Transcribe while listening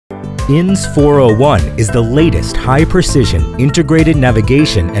INS401 is the latest high-precision integrated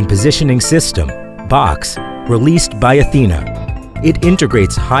navigation and positioning system, box, released by Aceinna. It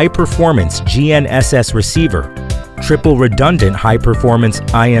integrates high-performance GNSS receiver, triple redundant high-performance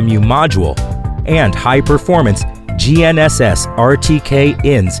IMU module, and high-performance GNSS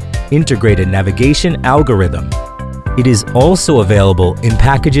RTK-INS integrated navigation algorithm. It is also available in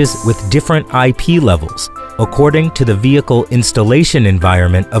packages with different IP levels, according to the vehicle installation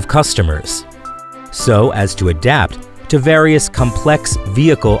environment of customers, so as to adapt to various complex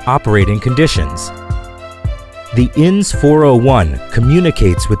vehicle operating conditions. The INS401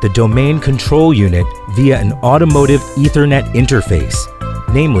 communicates with the domain control unit via an automotive Ethernet interface,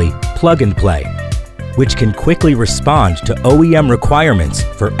 namely plug-and-play, which can quickly respond to OEM requirements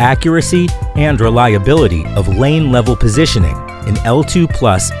for accuracy and reliability of lane-level positioning in L2+,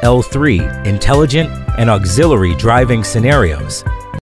 L3 intelligent and auxiliary driving scenarios.